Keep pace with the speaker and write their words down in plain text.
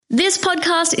This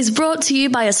podcast is brought to you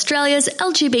by Australia's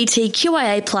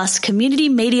LGBTQIA+ community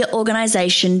media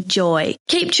organisation, Joy.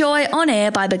 Keep Joy on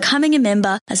air by becoming a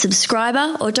member, a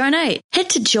subscriber or donate. Head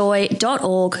to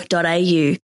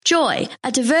joy.org.au. Joy,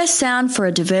 a diverse sound for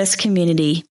a diverse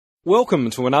community.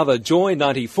 Welcome to another Joy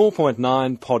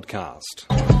 94.9 podcast.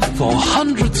 For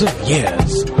hundreds of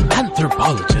years,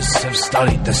 anthropologists have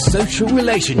studied the social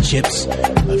relationships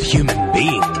of human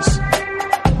beings.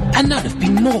 And none have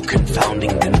been more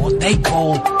confounding than what they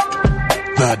call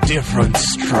the different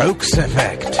strokes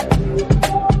effect.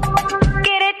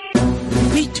 Get it?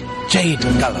 Meet Jade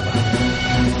Gulliver,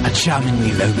 a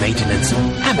charmingly low-maintenance,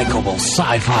 amicable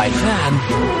sci-fi fan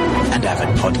and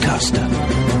avid podcaster.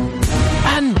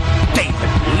 And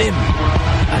David Lim,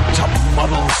 a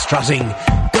top-model strutting,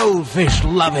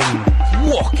 goldfish-loving,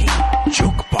 walking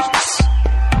jukebox.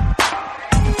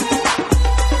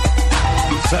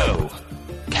 So,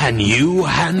 can you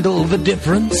handle the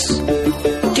difference?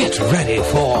 Get ready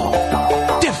for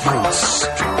different strokes.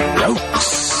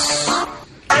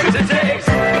 It takes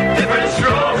different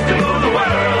strokes to move the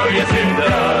world. Yes, it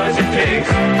does. It takes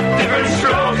different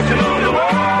strokes to move the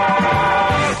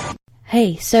world.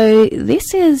 Hey, so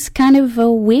this is kind of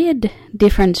a weird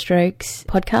Different Strokes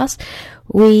podcast.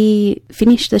 We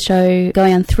finished the show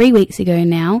going on 3 weeks ago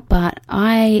now, but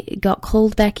I got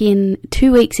called back in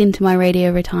 2 weeks into my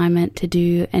radio retirement to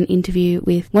do an interview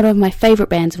with one of my favourite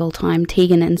bands of all time,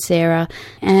 Tegan and Sara,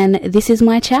 and this is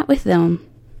my chat with them.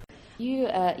 You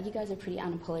guys are pretty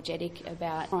unapologetic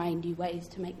about trying new ways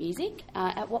to make music.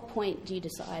 At what point do you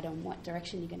decide on what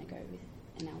direction you're going to go with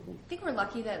an album? I think we're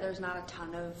lucky that there's not a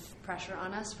ton of pressure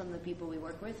on us from the people we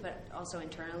work with, but also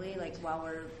internally, like while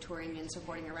we're touring and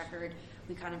supporting a record,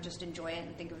 we kind of just enjoy it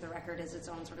and think of the record as its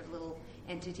own sort of little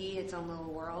entity, its own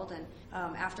little world. And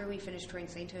after we finished touring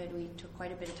Sainthood, we took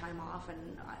quite a bit of time off,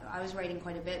 and I was writing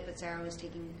quite a bit, but Sara was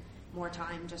taking more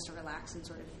time just to relax and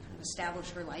sort of kind of establish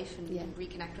her life and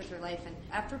reconnect with her life. And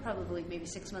after probably maybe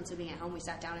 6 months of being at home, we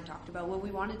sat down and talked about what we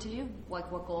wanted to do,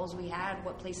 like what goals we had,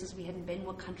 what places we hadn't been,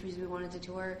 what countries we wanted to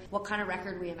tour, what kind of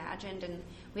record we imagined. And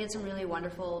we had some really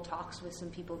wonderful talks with some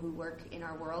people who work in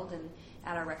our world and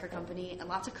at our record company, and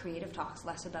lots of creative talks,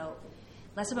 less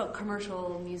about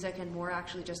commercial music and more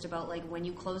actually just about, like, when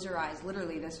you close your eyes,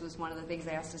 literally this was one of the things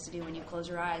they asked us to do, when you close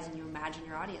your eyes and you imagine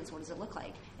your audience, what does it look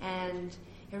like? And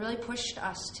it really pushed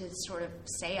us to sort of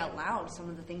say out loud some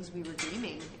of the things we were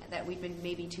dreaming that we'd been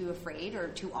maybe too afraid or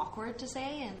too awkward to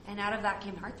say, and out of that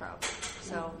came Heartthrob.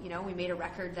 So, we made a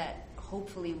record that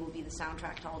hopefully will be the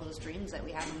soundtrack to all those dreams that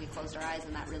we had when we closed our eyes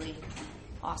in that really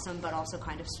awesome but also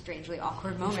kind of strangely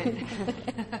awkward moment.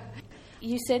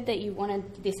 You said that you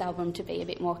wanted this album to be a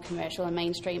bit more commercial and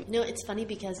mainstream. No, it's funny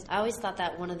because I always thought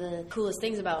that one of the coolest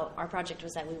things about our project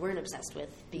was that we weren't obsessed with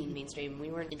being mainstream.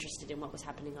 We weren't interested in what was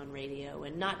happening on radio,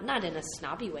 and not in a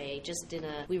snobby way, just in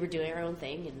a, we were doing our own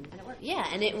thing, and it worked. Yeah,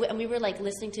 and we were like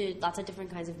listening to lots of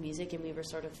different kinds of music, and we were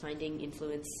sort of finding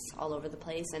influence all over the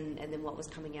place, and then what was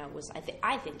coming out was,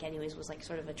 I think anyways, was like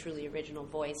sort of a truly original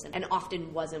voice, and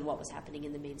often wasn't what was happening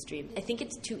in the mainstream. I think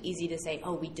it's too easy to say,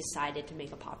 oh, we decided to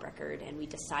make a pop record, and we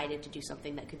decided to do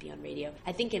something that could be on radio.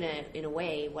 I think in a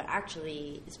way, what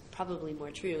actually is probably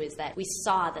more true is that we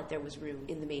saw that there was room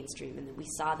in the mainstream, and that we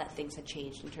saw that things had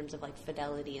changed in terms of like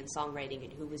fidelity and songwriting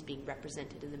and who was being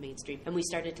represented in the mainstream. And we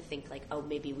started to think like, oh,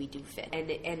 maybe we do fit. And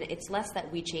it's less that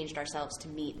we changed ourselves to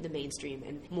meet the mainstream,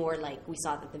 and more like we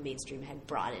saw that the mainstream had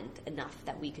broadened enough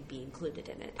that we could be included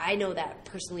in it. I know that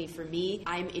personally for me,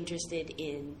 I'm interested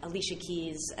in Alicia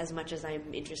Keys as much as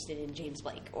I'm interested in James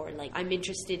Blake, or like I'm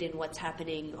interested in what's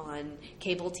happening on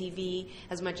cable TV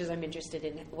as much as I'm interested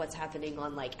in what's happening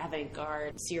on like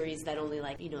avant-garde series that only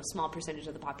like, a small percentage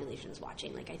of the population is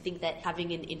watching. Like I think that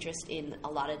having an interest in a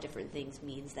lot of different things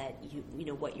means that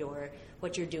what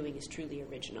you're doing is truly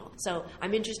original. So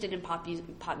I'm interested in pop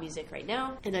music right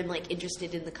now, and I'm like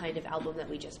interested in the kind of album that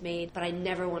we just made, but I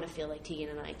never want to feel like Tegan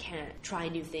and I can't try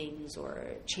new things or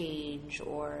change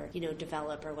or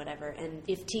develop or whatever. And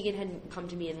if Tegan had come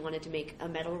to me and wanted to make a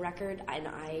metal record and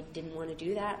I didn't want to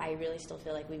do that, I really still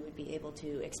feel like we would be able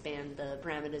to expand the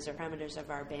parameters of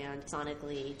our band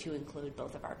sonically to include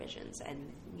both of our visions.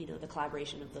 And, the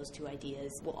collaboration of those two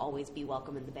ideas will always be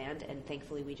welcome in the band, and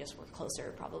thankfully we just work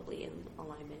closer probably in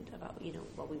alignment about,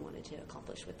 what we wanted to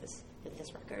accomplish with this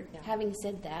record. Yeah. Having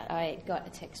said that, I got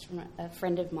a text from a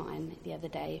friend of mine the other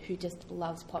day who just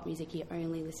loves pop music. He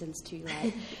only listens to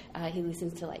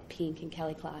Pink and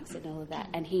Kelly Clarkson and all of that,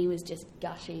 and he was just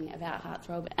gushing about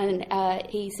Heartthrob. And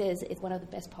he said says it's one of the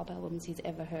best pop albums he's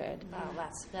ever heard. Oh,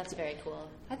 that's very cool.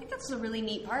 I think that's the really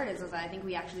neat part is I think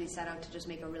we actually set out to just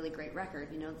make a really great record.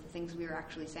 You know, the things we were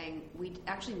actually saying, we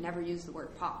actually never use the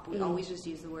word pop. We always just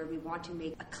use the word, we want to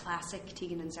make a classic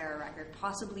Tegan and Sara record,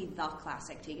 possibly the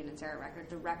classic Tegan and Sara record,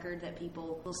 the record that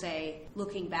people will say,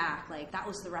 looking back, like, that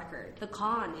was the record. The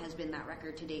Con has been that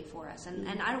record to date for us.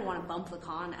 And I don't want to bump the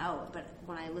Con out, but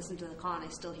when I listen to the Con, I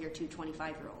still hear two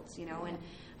 25-year-olds, you know, and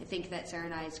I think that Sara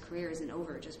and I's career isn't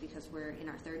over just because we're in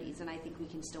our 30s, and I think we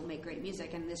can still make great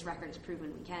music, and this record has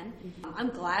proven we can. I'm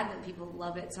glad that people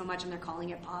love it so much and they're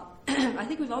calling it pop. I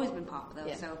think we've always been pop,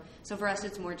 though, so for us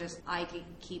it's more just I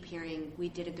keep hearing we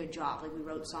did a good job, like we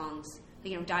wrote songs.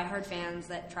 You know, diehard fans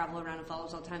that travel around and follow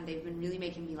us all the time, they've been really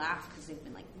making me laugh because they've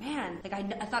been like, man, like I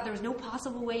thought there was no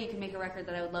possible way you could make a record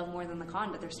that I would love more than The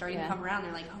Con, but they're starting to come around.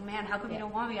 They're like, oh man, how come you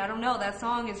don't want me? I don't know, that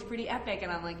song is pretty epic.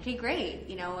 And I'm like, okay, great,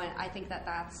 you know, and I think that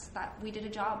we did a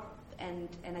job.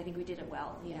 And I think we did it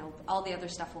well, you know. All the other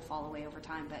stuff will fall away over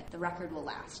time, but the record will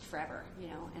last forever, you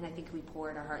know. And I think we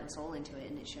poured our heart and soul into it,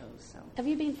 and it shows. So, have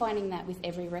you been finding that with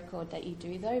every record that you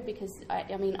do, though? Because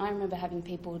I mean, I remember having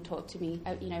people talk to me,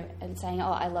 you know, and saying,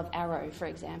 "Oh, I love Arrow," for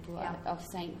example, of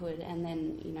Sainthood, and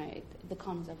then you know, The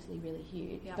Con is obviously really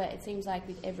huge. Yeah. But it seems like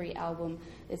with every album,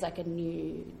 there's like a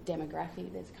new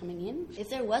demographic that's coming in. If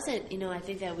there wasn't, you know, I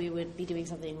think that we would be doing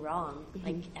something wrong.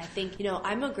 Like, I think, you know,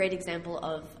 I'm a great example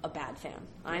of a bad fan.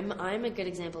 I'm a good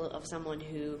example of someone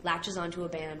who latches onto a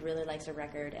band, really likes a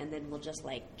record, and then will just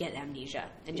like get amnesia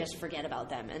and just forget about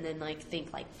them, and then like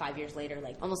think like 5 years later,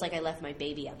 like almost like I left my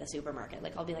baby at the supermarket.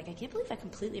 Like I'll be like, I can't believe I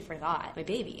completely forgot my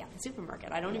baby at the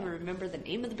supermarket. I don't even remember the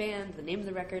name of the band, the name of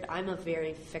the record. I'm a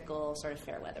very fickle, sort of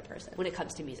fair weather person when it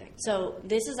comes to music. So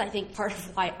this is, I think, part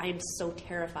of why I'm so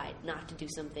terrified not to do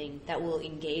something that will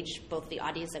engage both the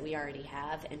audience that we already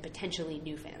have and potentially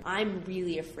new fans. I'm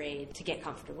really afraid to get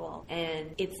comfortable, and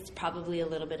it's probably a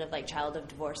little bit of like child of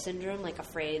divorce syndrome, like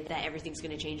afraid that everything's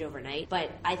going to change overnight.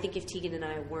 But I think if Tegan and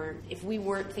I if we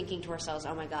weren't thinking to ourselves,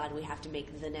 oh my God, we have to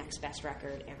make the next best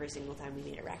record every single time we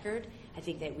made a record, I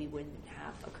think that we wouldn't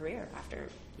have a career after,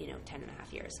 you know, 10 and a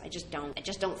half years. I just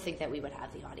don't think that we would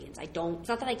have the audience. It's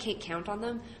not that I can't count on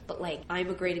them, but like I'm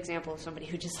a great example of somebody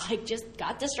who just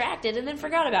got distracted and then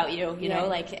forgot about you know,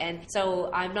 like, and so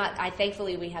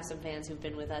thankfully we have some fans who've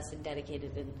been with us and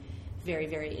dedicated and very,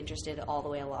 very interested all the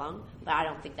way along, but I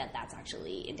don't think that that's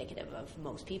actually indicative of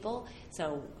most people.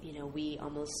 So, you know, we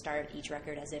almost start each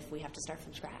record as if we have to start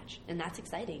from scratch, and that's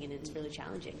exciting and it's really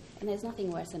challenging. And there's nothing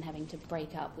worse than having to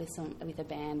break up with a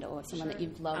band or someone that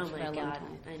you've loved for a long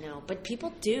time. I know, but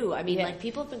people do. I mean, like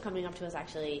people have been coming up to us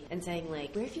actually and saying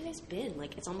like, "Where have you guys been?"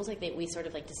 Like it's almost like we sort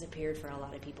of like disappeared for a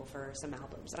lot of people for some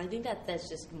albums. And I think that that's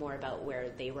just more about where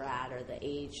they were at or the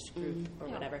age group or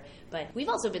whatever. But we've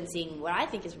also been seeing what I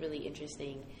think is really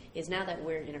interesting is now that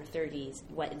we're in our 30s,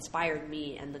 what inspired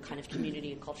me and the kind of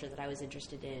community and culture that I was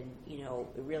interested in, you know,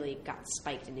 really got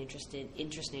spiked and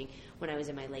interesting when I was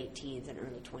in my late teens and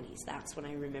early 20s. That's when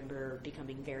I remember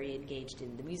becoming very engaged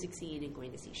in the music scene and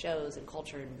going to see shows and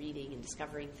culture and reading and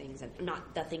discovering things. And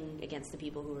nothing against the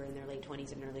people who are in their late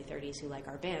 20s and early 30s who like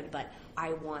our band, but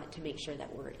I want to make sure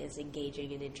that we're as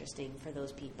engaging and interesting for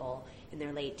those people in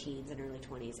their late teens and early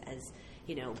 20s as,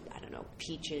 you know, I don't know,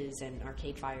 Peaches and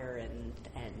Arcade Fire and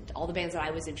all the bands that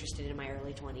I was interested in my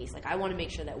early 20s. Like, I want to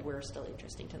make sure that we're still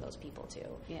interesting to those people, too.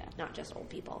 Yeah. Not just old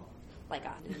people like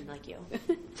us and like you.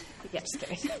 Yeah, just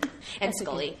kidding. And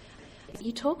Scully.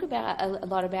 You talk about a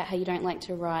lot about how you don't like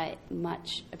to write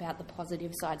much about the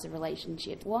positive sides of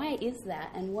relationships. Why is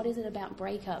that, and what is it about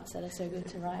breakups that are so good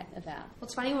to write about? Well,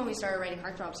 it's funny, when we started writing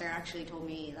Heartthrob, Sara actually told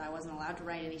me that I wasn't allowed to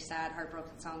write any sad,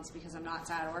 heartbroken songs because I'm not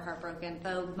sad or heartbroken.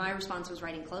 So my response was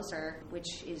writing Closer,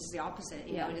 which is the opposite.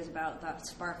 You know, it is about that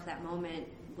spark, that moment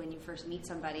when you first meet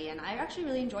somebody, and I actually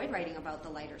really enjoyed writing about the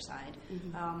lighter side.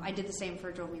 I did the same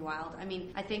for Drove Me Wild. I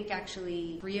mean, I think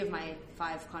actually 3 of my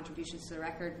 5 contributions to the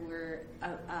record were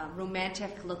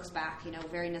romantic looks back, you know,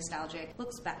 very nostalgic,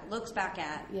 looks back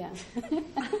at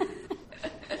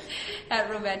at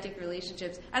romantic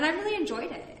relationships, and I really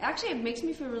enjoyed it. Actually, it makes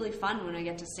me feel really fun when I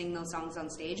get to sing those songs on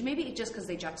stage, maybe just because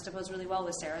they juxtapose really well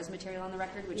with Sara's material on the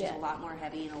record, which is a lot more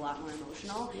heavy and a lot more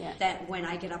emotional, that when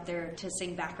I get up there to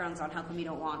sing backgrounds on How Come You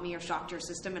Don't Want Me or Shocked Your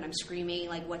System and I'm screaming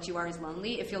like What You Are Is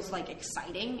Lonely, it feels like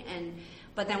exciting.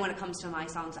 But then when it comes to my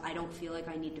songs, I don't feel like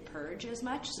I need to purge as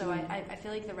much. So I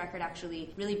feel like the record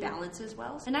actually really balances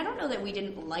well. And I don't know that we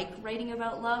didn't like writing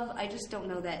about love. I just don't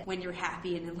know that when you're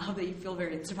happy and in love that you feel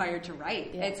very inspired to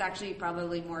write. Yeah. It's actually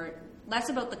probably less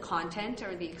about the content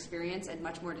or the experience and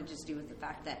much more to just do with the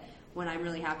fact that when I'm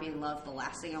really happy in love, the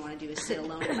last thing I want to do is sit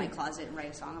alone in my closet and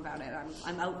write a song about it.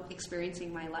 I'm out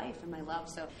experiencing my life and my love.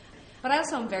 So But I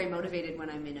also am very motivated when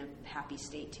I'm in a happy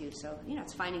state too. So,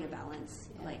 it's finding a balance.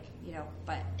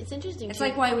 But it's interesting. It's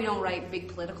like why we don't write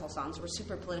big political songs. We're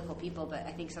super political people, but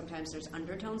I think sometimes there's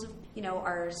undertones of,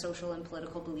 our social and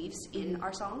political beliefs in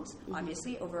our songs.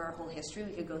 Obviously, over our whole history,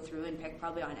 we could go through and pick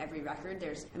probably on every record.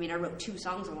 I wrote 2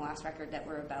 songs on the last record that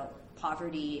were about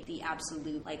poverty, the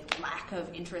absolute lack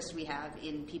of interest we have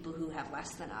in people who have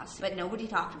less than us. But nobody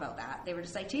talked about that. They were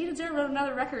just like, Tegan and Sara wrote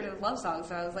another record of love songs.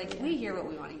 So I was like, we hear what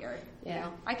we want to hear. Yeah.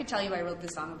 I could tell you I wrote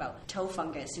this song about toe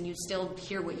fungus, and you'd still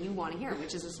hear what you want to hear,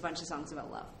 which is just a bunch of songs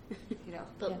about love.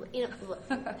 But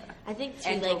I think too,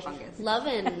 and toe fungus. Love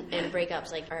and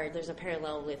breakups there's a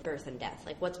parallel with birth and death.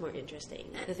 What's more interesting?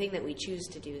 The thing that we choose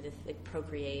to do, the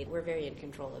procreate, we're very in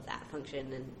control of that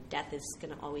function, and death is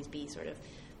going to always be sort of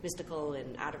mystical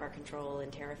and out of our control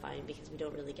and terrifying because we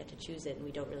don't really get to choose it and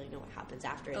we don't really know what happens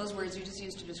after it. Those words you just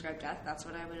used to describe death, that's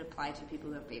what I would apply to people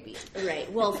who have babies.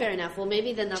 Right. Well, fair enough. Well,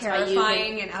 maybe then that's terrifying why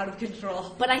you... and out of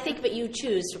control. But I think, you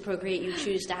choose to procreate, you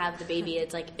choose to have the baby.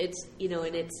 It's and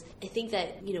it's, I think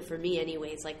that, for me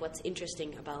anyways, what's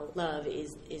interesting about love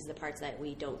is the parts that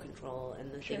we don't control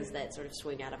and the things that sort of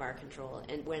swing out of our control.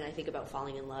 And when I think about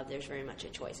falling in love, there's very much a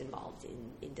choice involved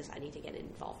in deciding to get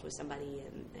involved with somebody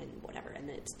and whatever. And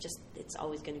it's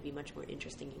always going to be much more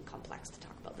interesting and complex to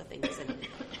talk about the things and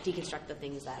deconstruct the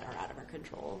things that are out of our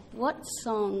control. What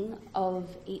song of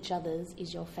each other's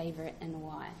is your favourite and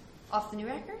why? Off the new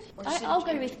record? I'll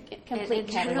go with complete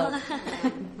catalogue.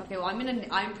 Okay, well,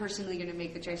 I'm personally going to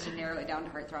make the choice to narrow it down to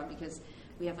Heartthrob because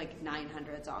we have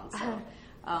 900 songs. So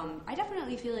I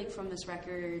definitely feel from this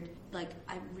record,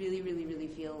 I really, really, really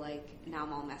feel Now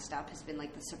I'm All Messed Up has been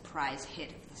the surprise hit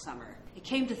of the summer. It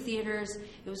came to theaters.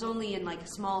 It was only in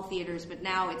small theaters, but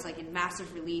now it's in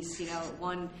massive release. It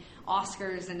won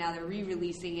Oscars, and now they're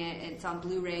re-releasing it, and it's on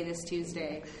Blu-ray this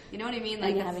Tuesday. You know what I mean?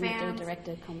 And you're having to do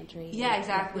director commentary. Yeah,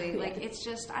 exactly. It's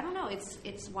just, I don't know.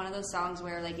 It's one of those songs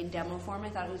where in demo form I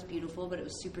thought it was beautiful, but it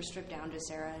was super stripped down to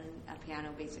Sara and a piano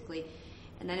basically.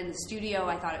 And then in the studio,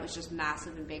 I thought it was just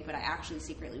massive and big, but I actually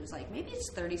secretly was maybe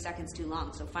it's 30 seconds too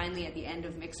long. So finally, at the end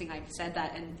of mixing, I said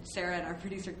that, and Sara and our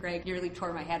producer, Greg, nearly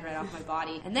tore my head right off my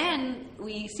body. And then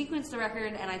we sequenced the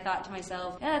record, and I thought to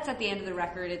myself, that's at the end of the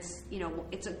record. It's,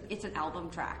 it's an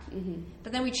album track. Mm-hmm.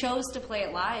 But then we chose to play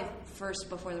it live first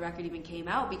before the record even came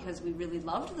out because we really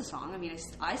loved the song.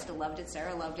 I still loved it.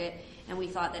 Sara loved it. And we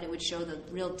thought that it would show the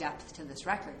real depth to this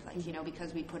record.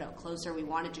 Because we put out Closer, we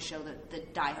wanted to show the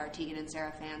diehard Tegan and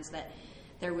Sara fans that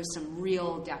there was some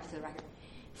real depth to the record.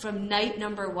 From night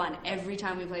number 1, every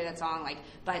time we play that song,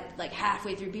 but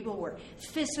halfway through, people were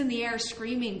fists in the air,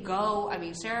 screaming, "Go!"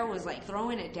 Sara was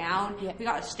throwing it down. Yeah. We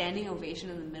got a standing ovation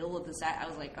in the middle of the set. I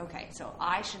was like, okay, so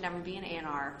I should never be an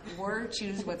A&R or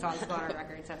choose what songs go on our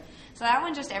record. So that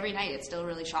one, just every night, it still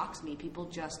really shocks me. People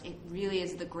it really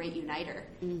is the great uniter.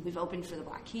 Mm. We've opened for the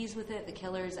Black Keys with it, the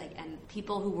Killers, and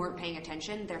people who weren't paying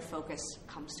attention, their focus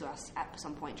comes to us at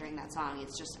some point during that song.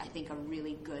 It's just, I think, a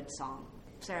really good song.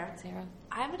 Sara?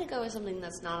 I'm going to go with something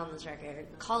that's not on this record.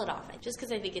 Call It Off. Just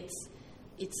because I think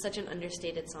it's such an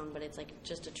understated song, but it's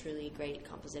just a truly great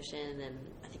composition, and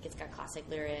I think it's got classic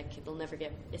lyric.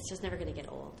 It's just never going to get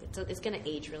old. It's going to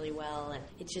age really well, and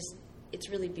it's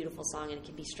a really beautiful song, and it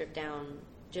can be stripped down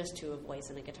just to a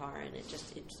voice and a guitar, and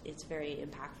it's very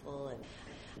impactful. And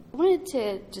I wanted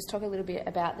to just talk a little bit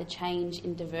about the change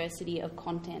in diversity of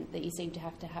content that you seem to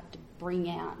have to bring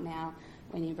out now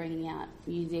when you're bringing out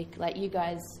music. You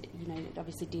guys,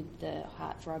 obviously did the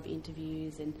Heartthrob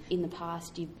interviews, and in the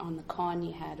past, on the con,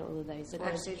 you had all of those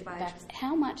backstage vibes.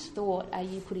 How much thought are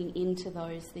you putting into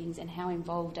those things, and how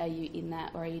involved are you in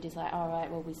that, or are you just all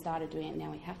right, well, we started doing it, now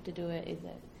we have to do it? Is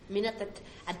it?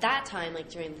 At that time,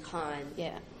 during the con,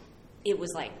 it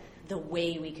was the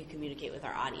way we could communicate with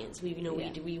our audience. We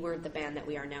weren't the band that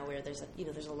we are now, where there's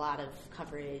a lot of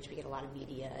coverage, we get a lot of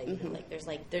media.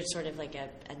 There's sort of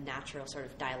a natural sort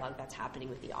of dialogue that's happening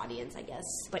with the audience, I guess.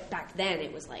 But back then,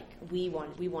 it was we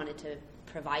wanted to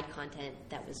provide content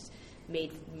that was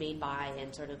made by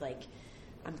and sort of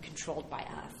controlled by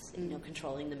us.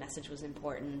 Controlling the message was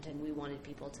important, and we wanted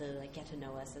people to get to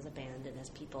know us as a band and as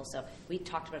people. So we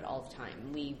talked about it all the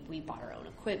time. We bought our own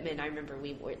equipment. I remember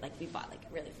we bought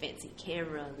a really fancy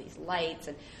camera and these lights,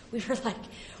 and we were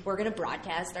we're going to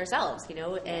broadcast ourselves,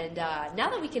 And now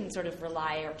that we can sort of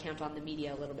rely or count on the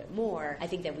media a little bit more, I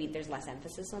think that there's less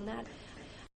emphasis on that.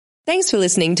 Thanks for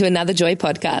listening to another Joy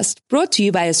podcast, brought to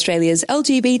you by Australia's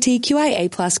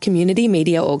LGBTQIA+ community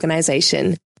media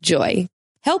organisation, Joy.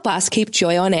 Help us keep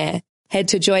Joy on air. Head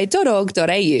to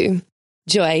joy.org.au.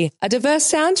 Joy, a diverse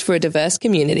sound for a diverse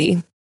community.